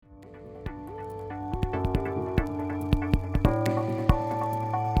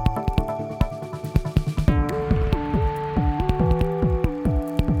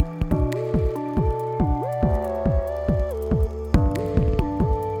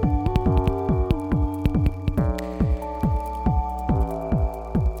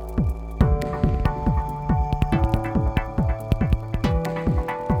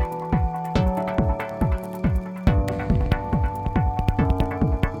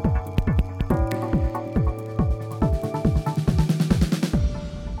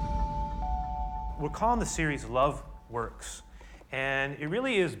We're calling the series Love Works, and it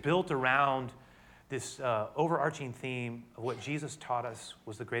really is built around this overarching theme of what Jesus taught us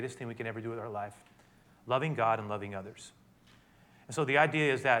was the greatest thing we can ever do with our life, loving God and loving others. And so the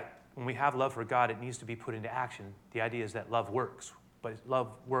idea is that when we have love for God, it needs to be put into action. The idea is that love works, but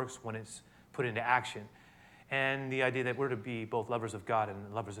love works when it's put into action. And the idea that we're to be both lovers of God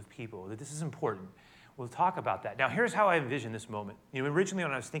and lovers of people, that this is important. We'll talk about that. Now, here's how I envision this moment. Originally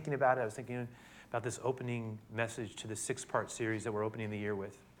when I was thinking about it, I was thinking about this opening message to the 6-part series that we're opening the year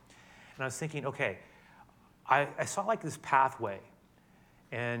with. And I was thinking, okay, I saw like this pathway.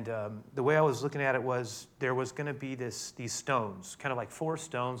 And the way I was looking at it was there was going to be these stones, kind of like 4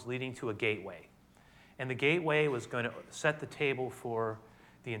 stones leading to a gateway. And the gateway was going to set the table for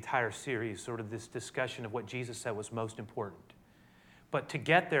the entire series, sort of this discussion of what Jesus said was most important. But to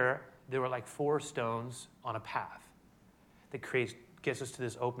get there, there were like 4 stones on a path that gets us to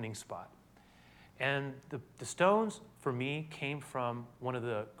this opening spot. And the stones, for me, came from one of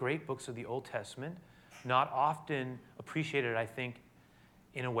the great books of the Old Testament, not often appreciated, I think,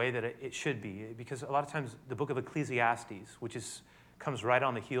 in a way that it should be. Because a lot of times the book of Ecclesiastes, which comes right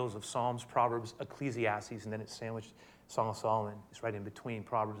on the heels of Psalms, Proverbs, Ecclesiastes, and then it's sandwiched Song of Solomon. It's right in between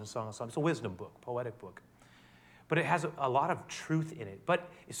Proverbs and Song of Solomon. It's a wisdom book, poetic book. But it has a lot of truth in it. But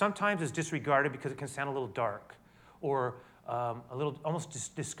it sometimes is disregarded because it can sound a little dark or a little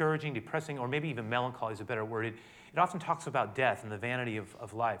almost discouraging, depressing, or maybe even melancholy is a better word. It often talks about death and the vanity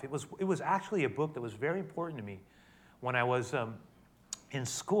of life. It was actually a book that was very important to me when I was in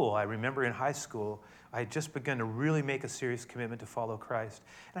school. I remember in high school, I had just begun to really make a serious commitment to follow Christ.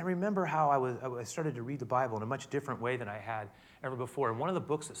 And I remember how I started to read the Bible in a much different way than I had ever before. And one of the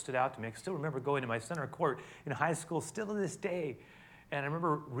books that stood out to me, I still remember going to my center court in high school, still to this day. And I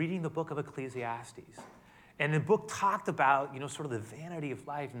remember reading the book of Ecclesiastes. And the book talked about, sort of the vanity of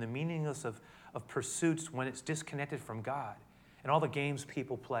life and the meaninglessness of pursuits when it's disconnected from God and all the games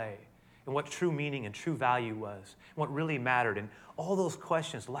people play and what true meaning and true value was and what really mattered. And all those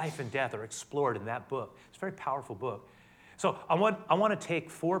questions, life and death, are explored in that book. It's a very powerful book. So I want to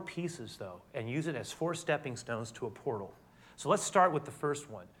take 4 pieces, though, and use it as 4 stepping stones to a portal. So let's start with the first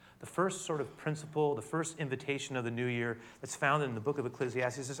one. The first sort of principle, the first invitation of the new year that's found in the book of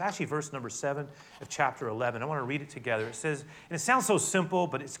Ecclesiastes is actually verse number 7 of chapter 11. I want to read it together. It says, and it sounds so simple,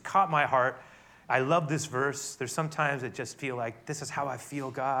 but it's caught my heart. I love this verse. There's sometimes that just feel like, this is how I feel,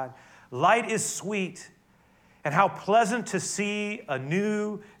 God. Light is sweet, and how pleasant to see a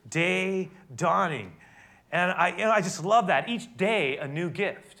new day dawning. And I just love that. Each day, a new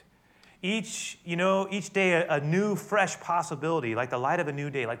gift. Each day a new, fresh possibility, like the light of a new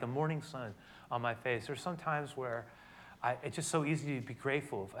day, like the morning sun on my face. There's some times where it's just so easy to be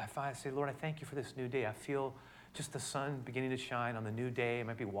grateful. I say, Lord, I thank you for this new day. I feel just the sun beginning to shine on the new day. I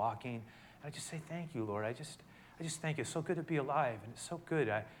might be walking. And I just say, thank you, Lord. I just thank you. It's so good to be alive, and it's so good.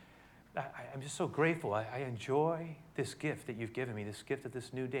 I'm just so grateful. I enjoy this gift that you've given me, this gift of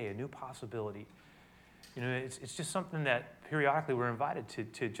this new day, a new possibility. It's just something that periodically we're invited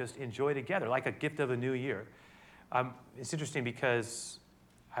to just enjoy together, like a gift of a new year. It's interesting because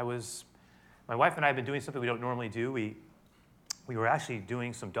my wife and I have been doing something we don't normally do. We were actually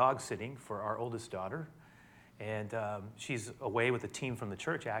doing some dog sitting for our oldest daughter, and she's away with a team from the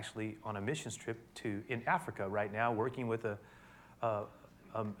church actually on a missions trip in Africa right now, working with a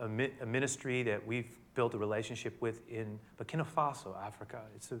ministry that we've built a relationship with in Burkina Faso, Africa.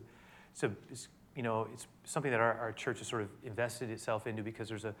 It's something that our church has sort of invested itself into because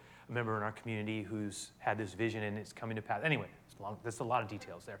there's a member in our community who's had this vision and it's coming to pass. Anyway, there's a lot of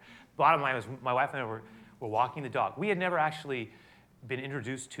details there. Bottom line was my wife and I were walking the dog. We had never actually been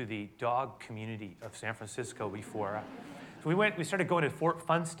introduced to the dog community of San Francisco before. So we started going to Fort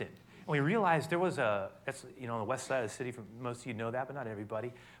Funston. And we realized there was that's on the west side of the city, for most of you know that, but not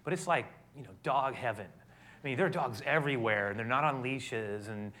everybody. But it's like, dog heaven. I mean, there are dogs everywhere, and they're not on leashes,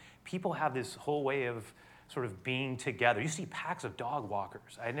 and people have this whole way of sort of being together. You see packs of dog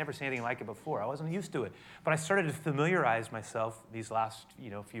walkers. I had never seen anything like it before. I wasn't used to it. But I started to familiarize myself these last,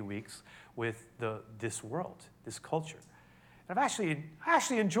 few weeks with this world, this culture. I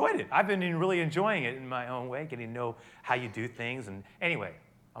actually enjoyed it. I've been really enjoying it in my own way, getting to know how you do things. And anyway,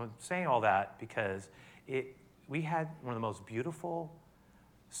 I'm saying all that because we had one of the most beautiful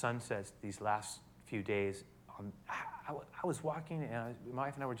sunsets these last few days. I was walking, and my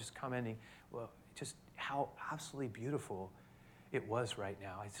wife and I were just commenting, well, just how absolutely beautiful it was right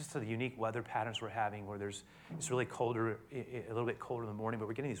now. It's just the unique weather patterns we're having where it's really colder, a little bit colder in the morning, but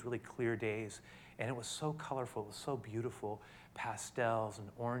we're getting these really clear days. And it was so colorful, it was so beautiful, pastels and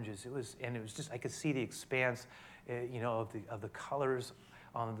oranges. It was just, I could see the expanse, of the colors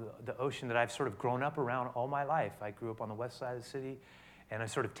on the ocean that I've sort of grown up around all my life. I grew up on the west side of the city, and I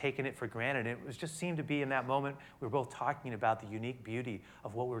sort of taken it for granted. It was just seemed to be in that moment, we were both talking about the unique beauty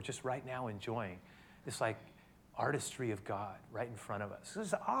of what we're just right now enjoying. This like artistry of God right in front of us. This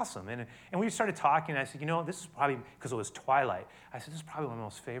is awesome. And we started talking, and I said, this is probably, because it was twilight, I said, this is probably one of my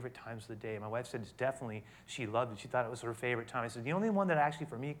most favorite times of the day. And my wife said, it's definitely, she loved it. She thought it was her favorite time. I said, the only one that actually,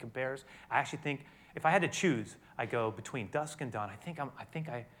 for me, compares, I actually think, if I had to choose, I go between dusk and dawn. I think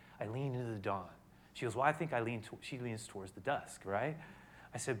I lean into the dawn. She goes, well, I think she leans towards the dusk, right?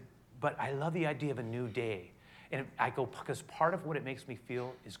 I said, but I love the idea of a new day. And I go, because part of what it makes me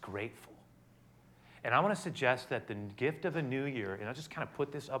feel is grateful. And I want to suggest that the gift of a new year, and I'll just kind of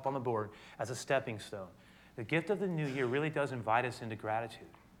put this up on the board as a stepping stone. The gift of the new year really does invite us into gratitude.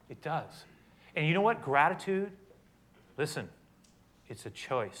 It does. And you know what? Gratitude, listen, it's a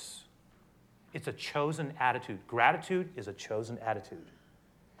choice. It's a chosen attitude. Gratitude is a chosen attitude.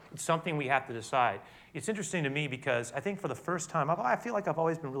 It's something we have to decide. It's interesting to me because I think for the first time, I feel like I've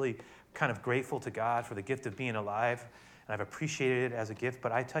always been really kind of grateful to God for the gift of being alive, and I've appreciated it as a gift.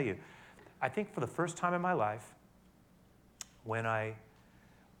 But I tell you, I think for the first time in my life, when I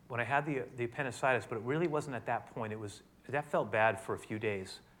had the appendicitis, but it really wasn't at that point. That felt bad for a few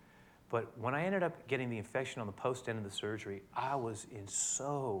days. But when I ended up getting the infection on the post end of the surgery, I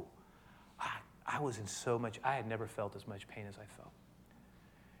had never felt as much pain as I felt.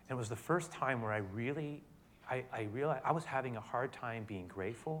 And it was the first time where I realized I was having a hard time being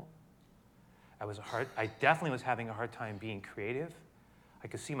grateful. I definitely was having a hard time being creative. I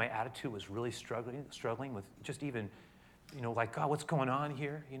could see my attitude was really struggling with just even, like, God, what's going on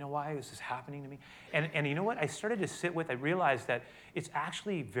here? Why is this happening to me? And you know what? I started to I realized that it's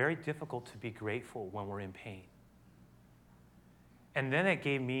actually very difficult to be grateful when we're in pain. And then it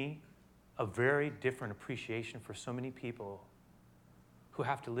gave me a very different appreciation for so many people who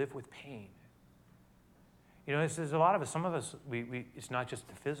have to live with pain. There's a lot of us, some of us, it's not just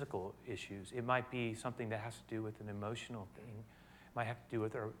the physical issues. It might be something that has to do with an emotional thing. It might have to do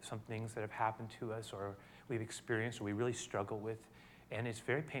with some things that have happened to us or we've experienced or we really struggle with. And it's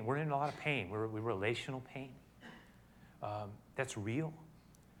very pain. We're in a lot of pain. We're relational pain. That's real.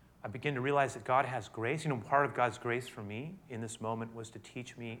 I begin to realize that God has grace. Part of God's grace for me in this moment was to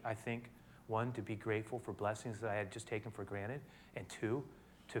teach me, I think, one, to be grateful for blessings that I had just taken for granted, and two,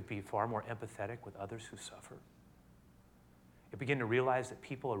 to be far more empathetic with others who suffer. I begin to realize that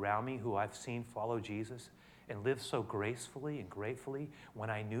people around me who I've seen follow Jesus and live so gracefully and gratefully when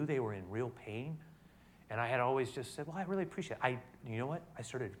I knew they were in real pain, and I had always just said, well, I really appreciate it. You know what? I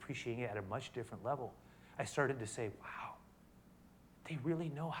started appreciating it at a much different level. I started to say, wow, they really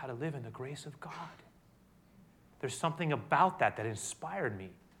know how to live in the grace of God. There's something about that inspired me.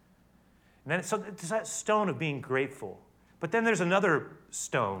 And then, so it's that stone of being grateful. But then there's another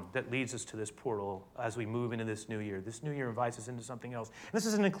stone that leads us to this portal as we move into this new year. This new year invites us into something else. And this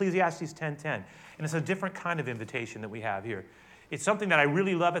is in Ecclesiastes 10:10. And it's a different kind of invitation that we have here. It's something that I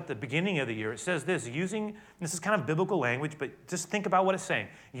really love at the beginning of the year. It says this is kind of biblical language, but just think about what it's saying.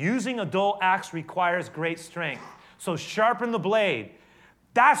 Using a dull axe requires great strength. So sharpen the blade.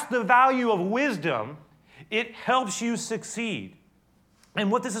 That's the value of wisdom. It helps you succeed. And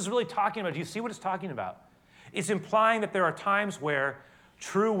what this is really talking about, do you see what it's talking about? It's implying that there are times where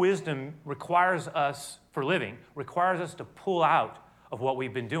true wisdom requires us to pull out of what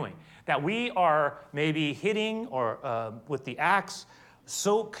we've been doing. That we are maybe hitting or with the axe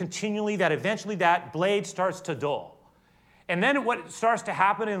so continually that eventually that blade starts to dull. And then what starts to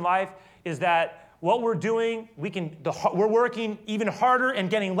happen in life is that what we're doing, we're working even harder and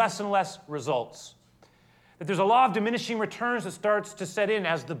getting less and less results. That there's a law of diminishing returns that starts to set in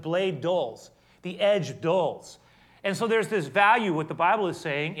as the blade dulls, the edge dulls. And so there's this value, what the Bible is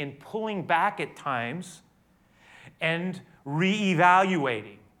saying, in pulling back at times and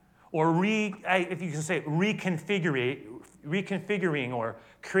reevaluating, or if you can say reconfiguring or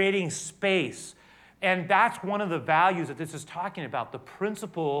creating space. And that's one of the values that this is talking about, the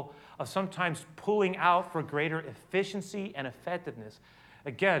principle of sometimes pulling out for greater efficiency and effectiveness.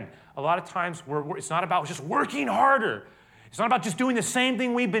 Again, a lot of times it's not about just working harder. It's not about just doing the same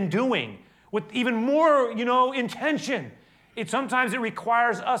thing we've been doing with even more, intention. Sometimes it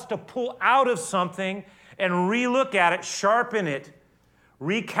requires us to pull out of something and relook at it, sharpen it,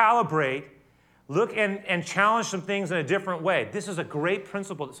 recalibrate, look and challenge some things in a different way. This is a great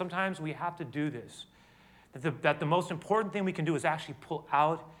principle that sometimes we have to do this. That the most important thing we can do is actually pull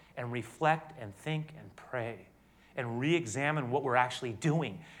out and reflect and think and pray and re-examine what we're actually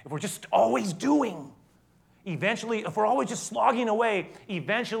doing. If we're just always doing, eventually, if we're always just slogging away,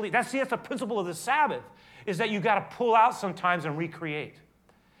 eventually, that's the principle of the Sabbath, is that you got to pull out sometimes and recreate.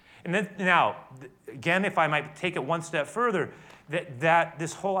 And then now, again, if I might take it one step further, that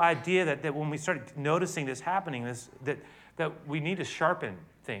this whole idea that when we start noticing this happening, that we need to sharpen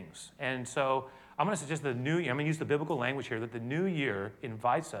things. And so I'm going to suggest I'm going to use the biblical language here, that the new year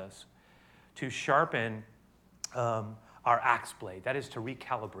invites us to sharpen our axe blade. That is to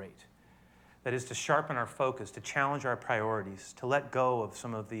recalibrate. That is to sharpen our focus, to challenge our priorities, to let go of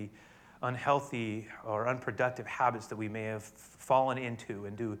some of the unhealthy or unproductive habits that we may have fallen into,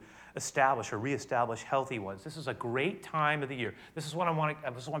 and to establish or reestablish healthy ones. This is a great time of the year. This is what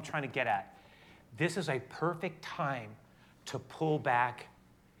I'm trying to get at. This is a perfect time to pull back.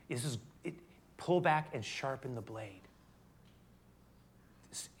 Pull back and sharpen the blade.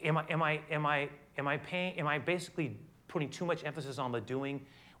 Am I basically putting too much emphasis on the doing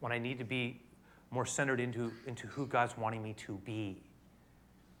when I need to be more centered into who God's wanting me to be?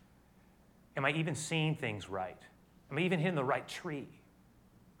 Am I even seeing things right? Am I even hitting the right tree?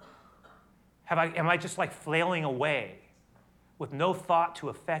 Am I just like flailing away with no thought to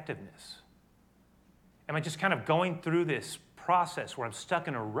effectiveness? Am I just kind of going through this process where I'm stuck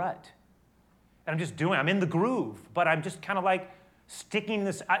in a rut? And I'm in the groove, but I'm just kind of like sticking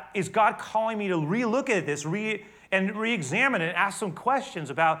this. Is God calling me to relook at this, and re-examine it, and ask some questions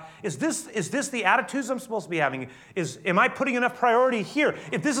about, is this the attitudes I'm supposed to be having? Am I putting enough priority here?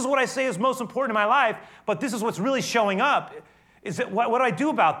 If this is what I say is most important in my life, but this is what's really showing up, what do I do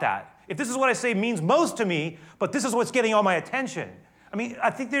about that? If this is what I say means most to me, but this is what's getting all my attention.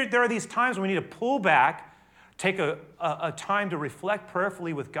 I think there are these times when we need to pull back, take a time to reflect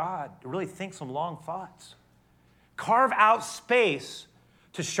prayerfully with God, to really think some long thoughts. Carve out space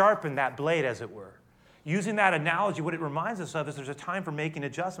to sharpen that blade, as it were. Using that analogy, what it reminds us of is there's a time for making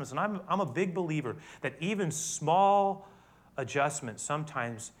adjustments. And I'm a big believer that even small adjustments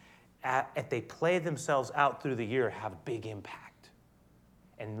sometimes, if they play themselves out through the year, have a big impact.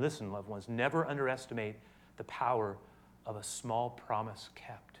 And listen, loved ones, never underestimate the power of a small promise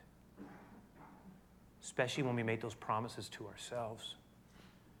kept, especially when we make those promises to ourselves.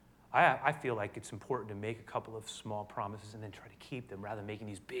 I feel like it's important to make a couple of small promises and then try to keep them rather than making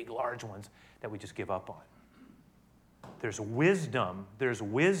these big, large ones that we just give up on. There's wisdom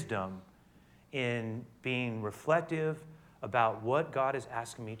in being reflective about what God is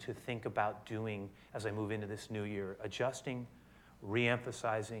asking me to think about doing as I move into this new year, adjusting,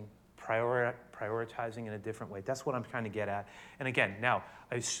 re-emphasizing, prioritizing in a different way. That's what I'm trying to get at. And again, now,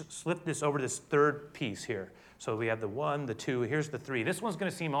 I slipped this over this third piece here. So we have the 1, the 2, here's the 3. This one's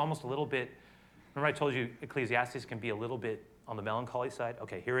going to seem almost a little bit, remember I told you Ecclesiastes can be a little bit on the melancholy side?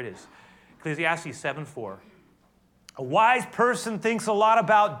 Okay, here it is. Ecclesiastes 7:4. A wise person thinks a lot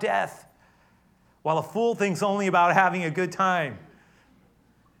about death, while a fool thinks only about having a good time.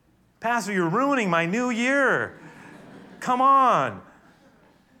 Pastor, you're ruining my new year. Come on.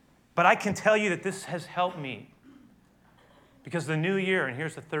 But I can tell you that this has helped me. Because the new year, and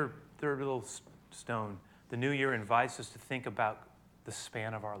here's the third little stone, the new year invites us to think about the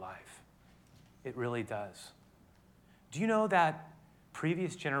span of our life. It really does. Do you know that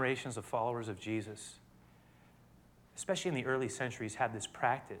previous generations of followers of Jesus, especially in the early centuries, had this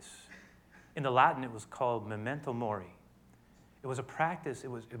practice? In the Latin, it was called memento mori. It was a practice,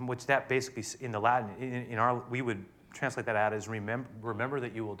 which that basically, in the Latin, we would translate that out as remember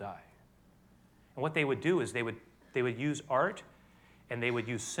that you will die. And what they would do is they would use art and they would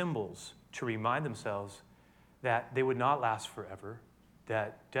use symbols to remind themselves that they would not last forever,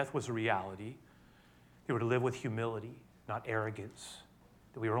 that death was a reality. They were to live with humility, not arrogance,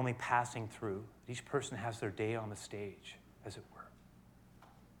 that we were only passing through. Each person has their day on the stage, as it were.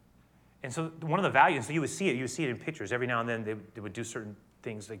 And so one of the values, so you would see it in pictures. Every now and then they would do certain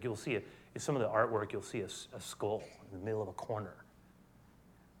things. Like you'll see it in some of the artwork, you'll see a skull in the middle of a corner.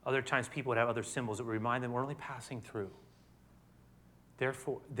 Other times people would have other symbols that would remind them we're only passing through.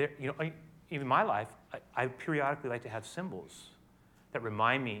 Therefore, even in my life, I periodically like to have symbols that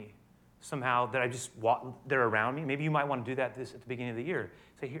remind me somehow that they're around me. Maybe you might want to do that at the beginning of the year.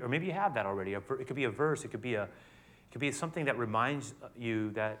 Say here, or maybe you have that already. It could be a verse. It could be something that reminds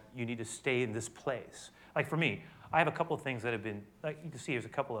you that you need to stay in this place. Like for me, I have a couple of things that have been, like you can see there's a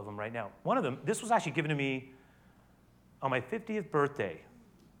couple of them right now. One of them, this was actually given to me on my 50th birthday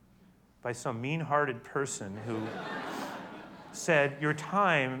by some mean-hearted person who said, your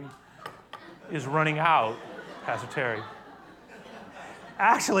time is running out, Pastor Terry.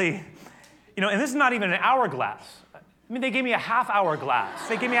 Actually, and this is not even an hourglass. I mean, they gave me a half-hour glass.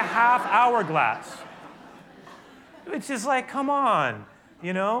 They gave me a half-hour glass. It's just like, come on,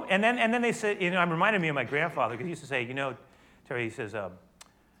 And then they said, I'm reminded me of my grandfather, because he used to say, Terry, he says,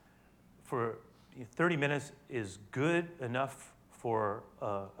 for 30 minutes is good enough for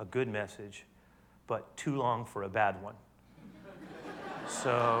a good message, but too long for a bad one.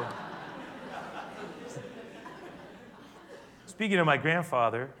 So, speaking of my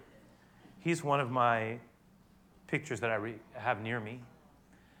grandfather, he's one of my pictures that I have near me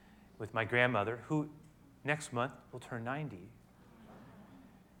with my grandmother, who next month will turn 90.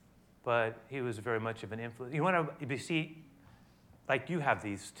 But he was very much of an influence. You want to see, like you have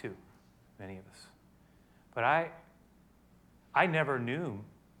these too, many of us. But I never knew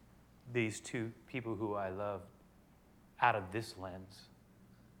these two people who I loved out of this lens.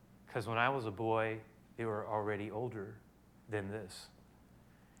 Because when I was a boy, they were already older than this.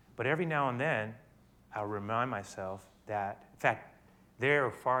 But every now and then, I'll remind myself that, in fact, they're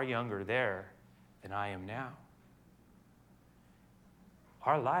far younger there than I am now.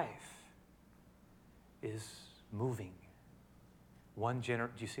 Our life is moving. Do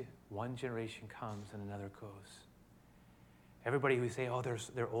you see it? One generation comes and another goes. Everybody who say, oh,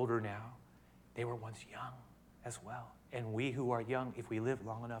 they're older now, they were once young as well. And we who are young, if we live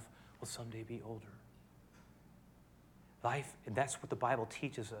long enough, will someday be older. Life, and that's what the Bible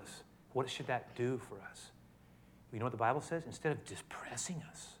teaches us. What should that do for us? You know what the Bible says? Instead of depressing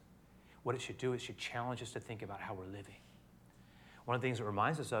us, what it should do, it should challenge us to think about how we're living. One of the things it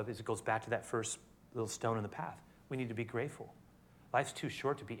reminds us of is it goes back to that first little stone in the path. We need to be grateful. Life's too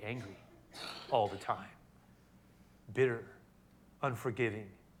short to be angry all the time. Bitter, unforgiving.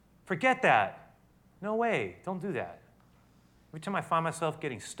 Forget that. No way. Don't do that. Every time I find myself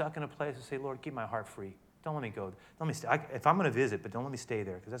getting stuck in a place, I say, Lord, keep my heart free. Don't let me go. Don't let me stay. If I'm going to visit, but don't let me stay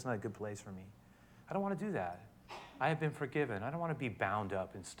there, because that's not a good place for me. I don't want to do that. I have been forgiven. I don't want to be bound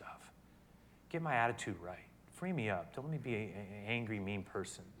up in stuff. Get my attitude right. Free me up. Don't let me be an angry, mean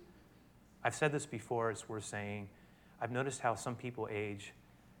person. I've said this before. It's worth saying. I've noticed how some people age.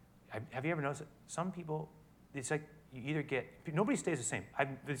 Have you ever noticed it? Some people, it's like you either get, nobody stays the same. I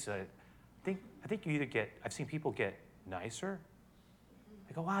think you either get, I've seen people get nicer.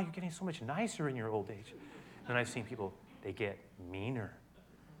 I go, wow, you're getting so much nicer in your old age. And then I've seen people, they get meaner.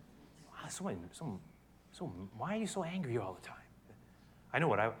 Wow, why are you so angry all the time? I know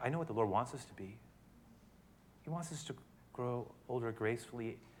what the Lord wants us to be. He wants us to grow older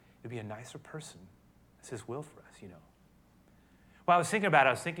gracefully, to be a nicer person. That's His will for us, Well, I was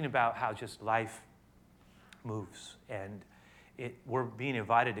thinking about how just life moves, and we're being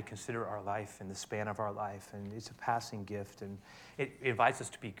invited to consider our life and the span of our life, and it's a passing gift, and it invites us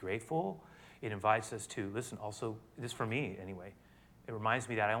to be grateful. It invites us to listen. Also, this for me anyway, it reminds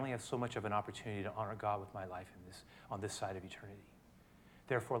me that I only have so much of an opportunity to honor God with my life on this side of eternity.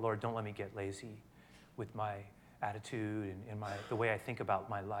 Therefore, Lord, don't let me get lazy with my attitude and the way I think about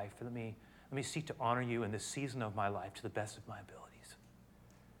my life. Let me seek to honor you in this season of my life to the best of my abilities.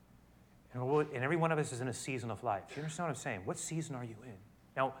 And every one of us is in a season of life. Do you understand what I'm saying? What season are you in?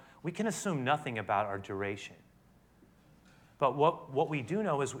 Now, we can assume nothing about our duration. But what we do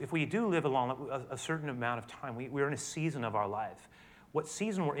know is if we do live along a certain amount of time, we're in a season of our life. What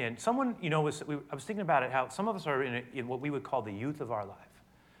season we're in. Someone, I was thinking about it, how some of us are in what we would call the youth of our life.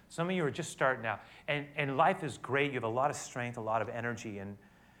 Some of you are just starting out. And life is great. You have a lot of strength, a lot of energy. And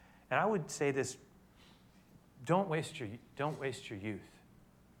I would say this, don't waste your youth.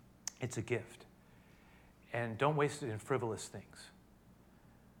 It's a gift. And don't waste it in frivolous things.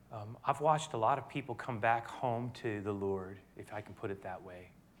 I've watched a lot of people come back home to the Lord, if I can put it that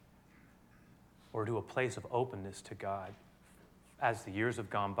way, or to a place of openness to God as the years have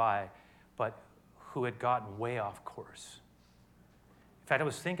gone by, but who had gotten way off course. In fact, I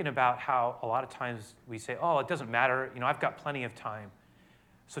was thinking about how a lot of times we say, oh, it doesn't matter, I've got plenty of time.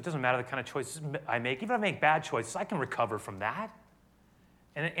 So it doesn't matter the kind of choices I make. Even if I make bad choices, I can recover from that.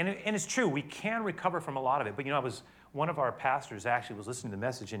 And it's true, we can recover from a lot of it. But one of our pastors actually was listening to the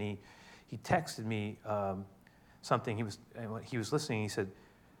message, and he texted me something. He was listening. He said,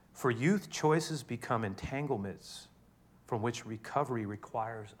 "For youth, choices become entanglements from which recovery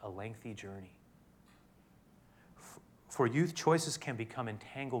requires a lengthy journey." For youth, choices can become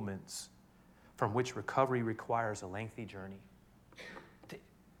entanglements from which recovery requires a lengthy journey.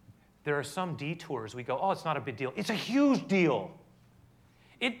 there are some detours we go, oh, it's not a big deal. It's a huge deal.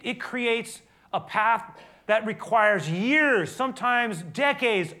 It creates a path that requires years, sometimes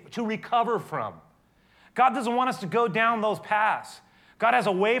decades, to recover from. God doesn't want us to go down those paths. God has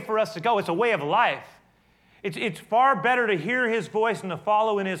a way for us to go. It's a way of life. It's far better to hear his voice and to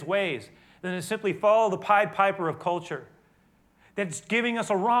follow in his ways than to simply follow the Pied Piper of culture that's giving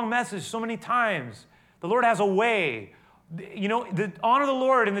us a wrong message so many times. The Lord has a way. Honor the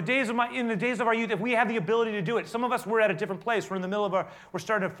Lord in the days of our youth, if we have the ability to do it. Some of us, we're at a different place. We're in the middle of we're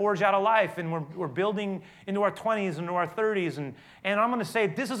starting to forge out a life, and we're building into our 20s, into our 30s. And I'm going to say,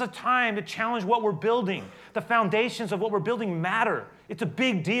 this is a time to challenge what we're building. The foundations of what we're building matter. It's a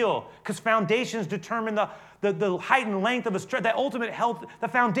big deal, because foundations determine the height and length of the ultimate health. The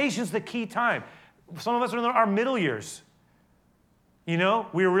foundation's the key time. Some of us are in our middle years.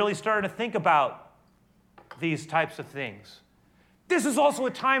 We're really starting to think about these types of things. This is also a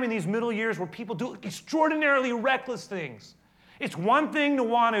time in these middle years where people do extraordinarily reckless things. It's one thing to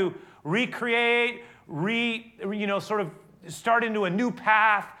want to recreate, sort of start into a new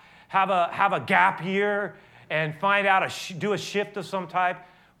path, have a gap year, and find out do a shift of some type.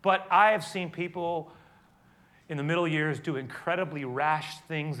 But I have seen people in the middle years do incredibly rash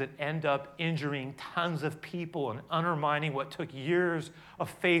things that end up injuring tons of people and undermining what took years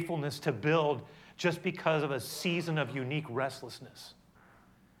of faithfulness to build, just because of a season of unique restlessness.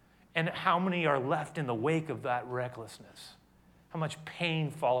 And how many are left in the wake of that recklessness? How much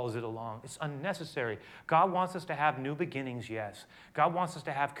pain follows it along? It's unnecessary. God wants us to have new beginnings, yes. God wants us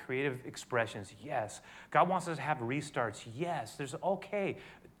to have creative expressions, yes. God wants us to have restarts, yes. Okay.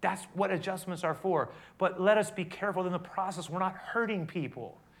 That's what adjustments are for. But let us be careful in the process. We're not hurting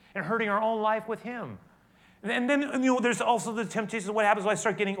people and hurting our own life with him. And then there's also the temptation of what happens when I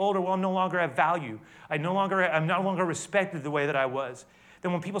start getting older. Well, I no longer have value. I'm no longer respected the way that I was.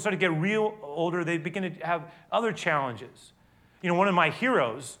 Then when people start to get real older, they begin to have other challenges. One of my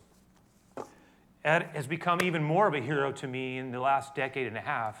heroes has become even more of a hero to me in the last decade and a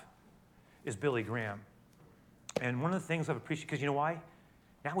half is Billy Graham. And one of the things I've appreciated, because you know why?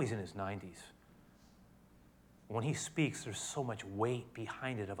 Now he's in his 90s. When he speaks, there's so much weight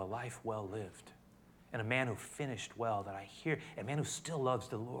behind it of a life well lived. And a man who finished well that I hear, a man who still loves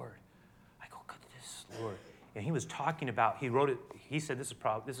the Lord. I go, goodness, Lord. And he was talking about, he wrote it, he said, this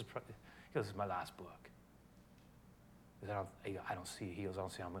is my last book. He goes, I don't see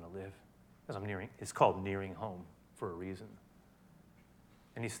how I'm going to live. Because it's called Nearing Home for a reason.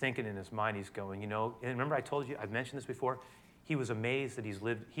 And he's thinking in his mind, he's going, and remember I told you, I've mentioned this before, he was amazed that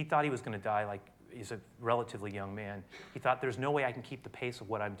he thought he was going to die like he's a relatively young man. He thought there's no way I can keep the pace of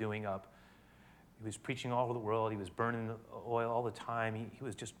what I'm doing up. He was preaching all over the world. He was burning oil all the time. He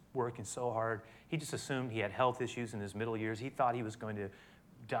was just working so hard. He just assumed he had health issues in his middle years. He thought he was going to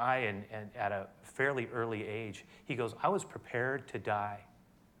die and at a fairly early age. He goes, I was prepared to die.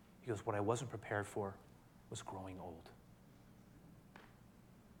 He goes, what I wasn't prepared for was growing old.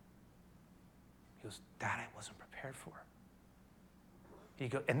 He goes, that I wasn't prepared for. He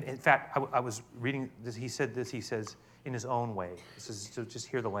goes, and in fact, I was reading this. He said this. He says, in his own way. This is, so just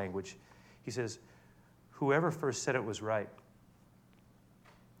hear the language. He says, whoever first said it was right,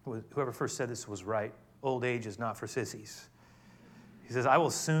 whoever first said this was right, old age is not for sissies. He says, I will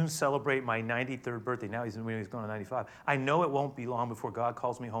soon celebrate my 93rd birthday. Now he's going to 95. I know it won't be long before God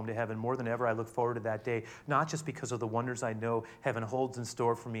calls me home to heaven. More than ever, I look forward to that day, not just because of the wonders I know heaven holds in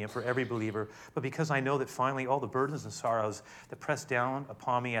store for me and for every believer, but because I know that finally all the burdens and sorrows that press down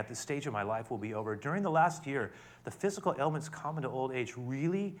upon me at this stage of my life will be over. During the last year, the physical ailments common to old age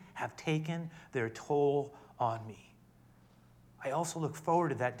really have taken their toll on me. I also look forward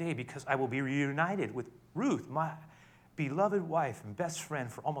to that day because I will be reunited with Ruth, my beloved wife and best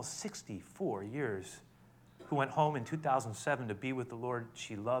friend for almost 64 years, who went home in 2007 to be with the Lord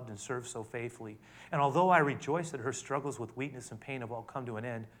she loved and served so faithfully. And although I rejoice that her struggles with weakness and pain have all come to an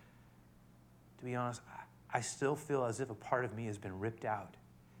end, to be honest, I still feel as if a part of me has been ripped out.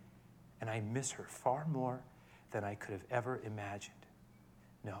 And I miss her far more than I could have ever imagined.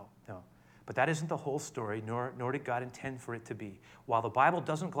 No. But that isn't the whole story, nor did God intend for it to be. While the Bible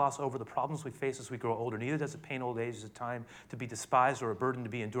doesn't gloss over the problems we face as we grow older, neither does it paint old age as a time to be despised or a burden to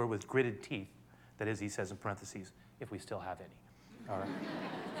be endured with gritted teeth. That is, he says in parentheses, if we still have any. All right.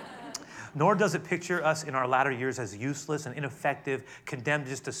 Nor does it picture us in our latter years as useless and ineffective, condemned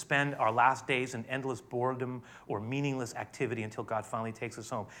just to spend our last days in endless boredom or meaningless activity until God finally takes us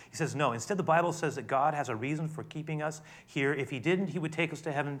home. He says, no. Instead, the Bible says that God has a reason for keeping us here. If he didn't, he would take us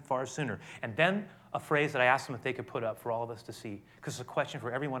to heaven far sooner. And then a phrase that I asked them if they could put up for all of us to see, because it's a question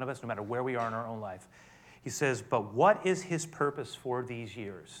for every one of us, no matter where we are in our own life. He says, but what is his purpose for these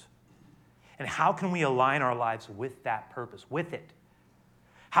years? And how can we align our lives with that purpose, with it?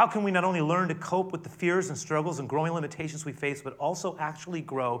 How can we not only learn to cope with the fears and struggles and growing limitations we face, but also actually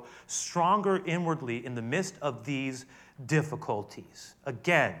grow stronger inwardly in the midst of these difficulties?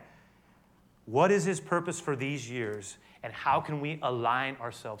 Again, what is his purpose for these years, and how can we align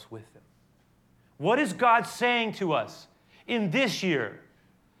ourselves with him? What is God saying to us in this year?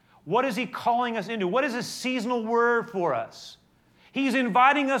 What is he calling us into? What is his seasonal word for us? He's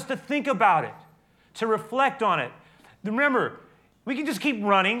inviting us to think about it, to reflect on it. Remember, we can just keep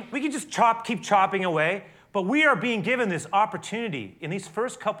running. We can just keep chopping away. But we are being given this opportunity in these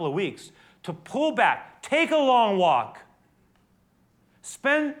first couple of weeks to pull back, take a long walk,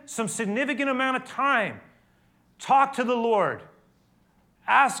 spend some significant amount of time, talk to the Lord,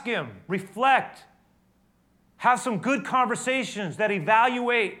 ask him, reflect, have some good conversations that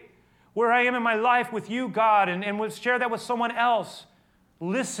evaluate where I am in my life with you, God, and share that with someone else.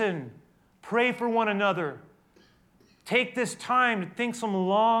 Listen, pray for one another. Take this time to think some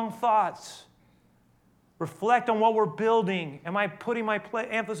long thoughts. Reflect on what we're building. Am I putting my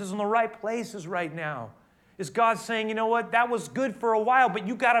emphasis on the right places right now? Is God saying, you know what, that was good for a while, but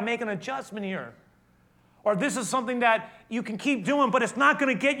you got to make an adjustment here? Or this is something that you can keep doing, but it's not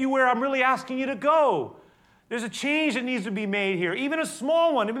going to get you where I'm really asking you to go. There's a change that needs to be made here, even a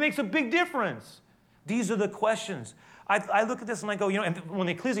small one. It makes a big difference. These are the questions. I look at this and I go, and when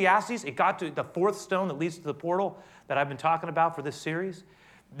Ecclesiastes, it got to the fourth stone that leads to the portal that I've been talking about for this series.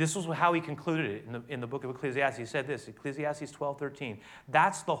 This was how he concluded it in the book of Ecclesiastes. He said this, Ecclesiastes 12:13.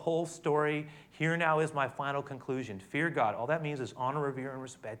 That's the whole story. Here now is my final conclusion. Fear God. All that means is honor, revere, and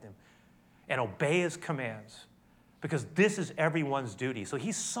respect him. And obey his commands. Because this is everyone's duty. So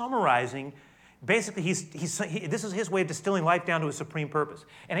he's summarizing. Basically, this is his way of distilling life down to a supreme purpose.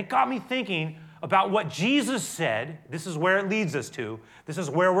 And it got me thinking about what Jesus said. This is where it leads us to. This is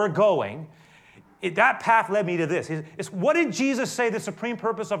where we're going. That path led me to this. What did Jesus say the supreme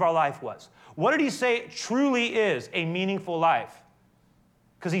purpose of our life was? What did he say truly is a meaningful life?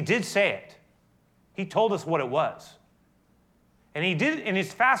 Because he did say it. He told us what it was. And he did, and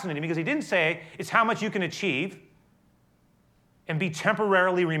it's fascinating because he didn't say it's how much you can achieve and be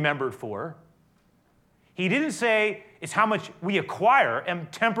temporarily remembered for. He didn't say it's how much we acquire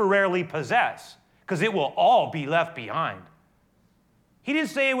and temporarily possess, because it will all be left behind. He didn't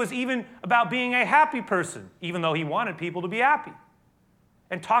say it was even about being a happy person, even though he wanted people to be happy,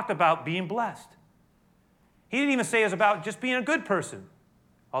 and talked about being blessed. He didn't even say it was about just being a good person,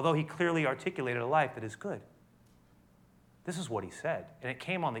 although he clearly articulated a life that is good. This is what he said, and it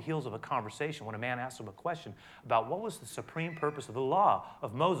came on the heels of a conversation when a man asked him a question about what was the supreme purpose of the law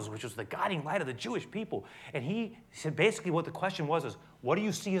of Moses, which was the guiding light of the Jewish people. And he said basically what the question was is, what do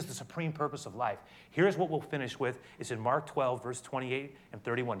you see as the supreme purpose of life? Here's what we'll finish with. It's in Mark 12, verse 28 and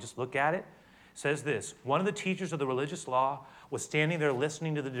 31. Just look at it. It says this, one of the teachers of the religious law was standing there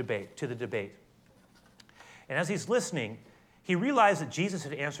listening to the debate. And as he's listening, he realized that Jesus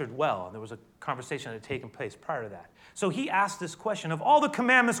had answered well, and there was a conversation that had taken place prior to that. So he asked this question, of all the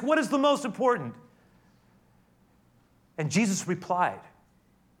commandments, what is the most important? And Jesus replied,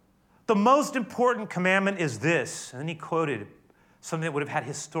 the most important commandment is this. And then he quoted something that would have had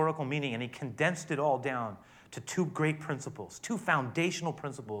historical meaning, and he condensed it all down to two great principles, two foundational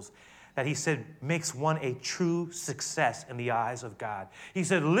principles that he said makes one a true success in the eyes of God. He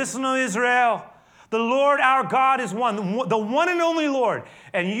said, listen, O Israel, the Lord our God is one, the one and only Lord,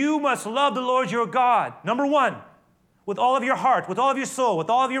 and you must love the Lord your God. Number one, with all of your heart, with all of your soul, with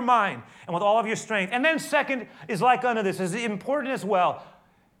all of your mind, and with all of your strength. And then second is like unto this, is important as well,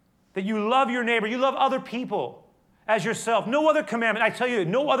 that you love your neighbor, you love other people as yourself. No other commandment, I tell you,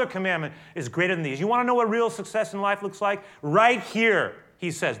 no other commandment is greater than these. You want to know what real success in life looks like? Right here,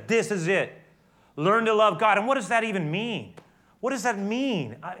 he says, this is it. Learn to love God. And what does that even mean? What does that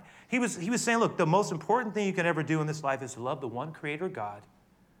mean? He was saying, look, the most important thing you can ever do in this life is to love the one Creator God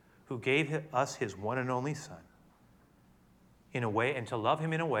who gave us his one and only Son. In a way, and to love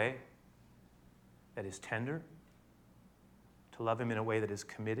him in a way that is tender, to love him in a way that is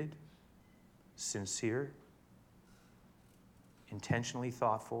committed, sincere, intentionally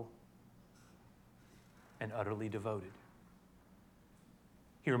thoughtful, and utterly devoted.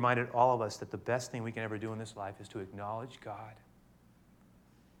 He reminded all of us that the best thing we can ever do in this life is to acknowledge God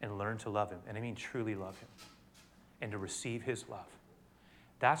and learn to love him, and I mean truly love him, and to receive his love.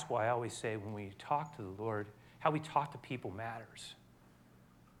 That's why I always say when we talk to the Lord, how we talk to people matters.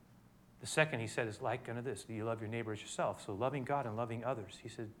 The second, he said, is like unto this, that you love your neighbor as yourself. So loving God and loving others. He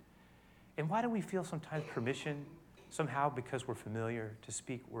said, and why do we feel sometimes permission, somehow because we're familiar, to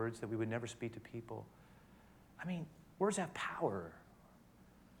speak words that we would never speak to people? I mean, words have power.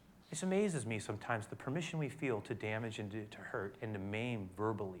 It amazes me sometimes the permission we feel to damage and to hurt and to maim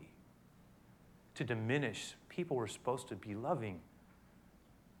verbally, to diminish people we're supposed to be loving.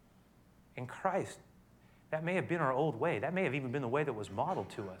 In Christ, that may have been our old way. That may have even been the way that was modeled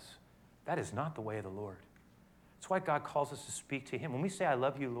to us. That is not the way of the Lord. That's why God calls us to speak to him. When we say, I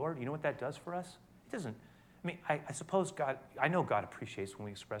love you, Lord, you know what that does for us? It doesn't, I suppose God, I know God appreciates when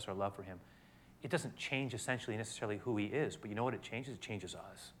we express our love for him. It doesn't change essentially necessarily who he is, but you know what it changes? It changes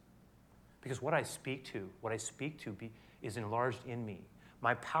us. Because what I speak to is enlarged in me.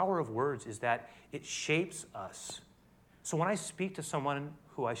 My power of words is that it shapes us. So when I speak to someone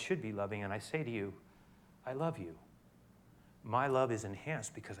who I should be loving and I say to you, I love you, my love is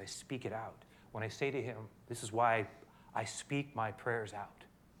enhanced because I speak it out. When I say to him, this is why I speak my prayers out.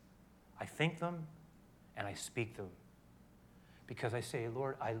 I think them and I speak them because I say,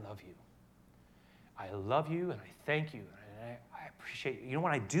 Lord, I love you. I love you and I thank you and I appreciate you. You know,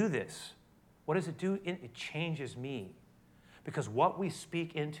 when I do this, what does it do? It changes me because what we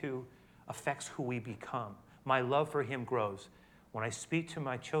speak into affects who we become. My love for him grows. When I speak to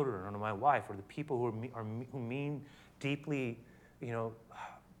my children or to my wife or the people who mean deeply, you know,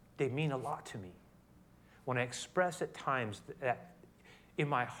 they mean a lot to me. When I express at times that in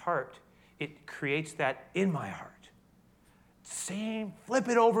my heart, it creates that in my heart. Same, flip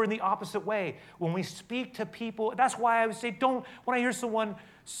it over in the opposite way. When we speak to people, that's why I would say when I hear someone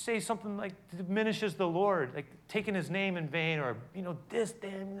say something like diminishes the Lord, like taking his name in vain or, you know, this,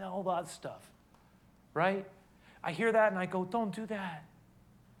 damn, all that stuff, right? I hear that and I go, don't do that.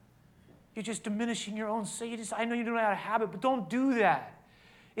 You're just diminishing your own say. I know you don't know how to have it, but don't do that.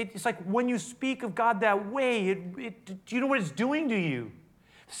 It's like when you speak of God that way, do you know what it's doing to you?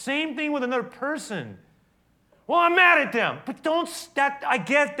 Same thing with another person. Well, I'm mad at them. But I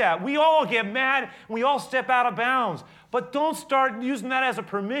get that. We all get mad. We all step out of bounds. But don't start using that as a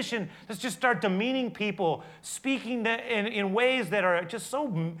permission. Let's just start demeaning people, speaking in ways that are just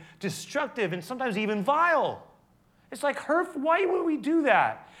so destructive and sometimes even vile. It's like, why would we do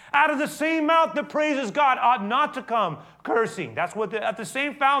that? Out of the same mouth that praises God ought not to come cursing. That's what at the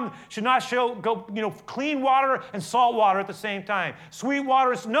same fountain should not clean water and salt water at the same time. Sweet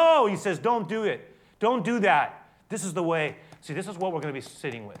water no, he says, don't do it. Don't do that. This is the way. See, this is what we're going to be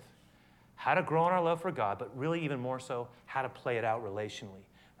sitting with. How to grow in our love for God, but really even more so, how to play it out relationally.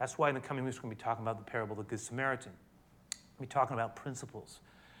 That's why in the coming weeks we're going to be talking about the parable of the Good Samaritan. We'll be talking about principles.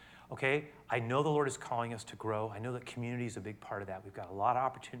 Okay, I know the Lord is calling us to grow. I know that community is a big part of that. We've got a lot of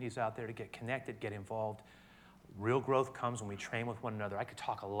opportunities out there to get connected, get involved. Real growth comes when we train with one another. I could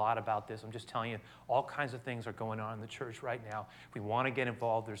talk a lot about this. I'm just telling you, all kinds of things are going on in the church right now. If we want to get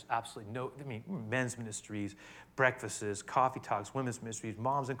involved, there's absolutely men's ministries, breakfasts, coffee talks, women's ministries,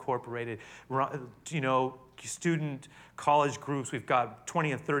 Moms Incorporated, student college groups. We've got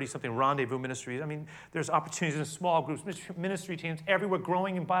 20 and 30-something rendezvous ministries. I mean, there's opportunities in small groups, ministry teams everywhere,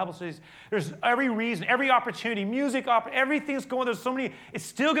 growing in Bible studies. There's every reason, every opportunity, music, everything's going. There's so many. It's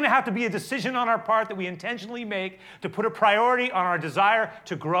still going to have to be a decision on our part that we intentionally make to put a priority on our desire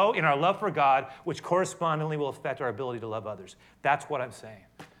to grow in our love for God, which correspondingly will affect our ability to love others. That's what I'm saying.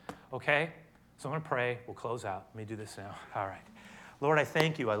 Okay? So I'm going to pray. We'll close out. Let me do this now. All right. Lord, I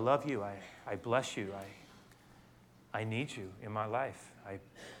thank you. I love you. I bless you. I need you in my life.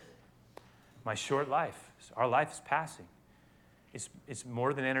 My short life, our life is passing. It's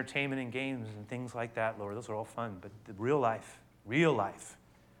more than entertainment and games and things like that, Lord. Those are all fun. But the real life,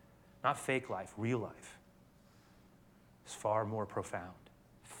 not fake life, real life, is far more profound.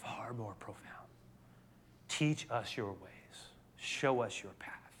 Far more profound. Teach us your ways. Show us your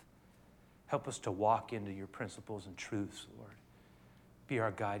path. Help us to walk into your principles and truths, Lord. Be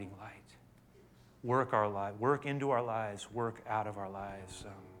our guiding light. Work into our lives, work out of our lives.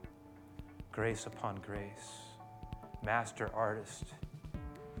 Grace upon grace. Master artist,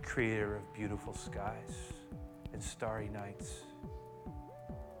 creator of beautiful skies and starry nights.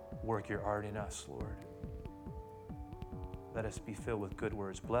 Work your art in us, Lord. Let us be filled with good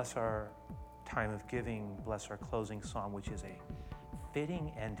words. Bless our time of giving. Bless our closing psalm, which is a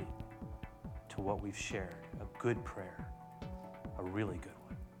fitting ending to what we've shared. A good prayer, a really good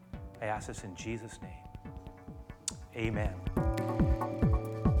one. I ask this in Jesus' name. Amen.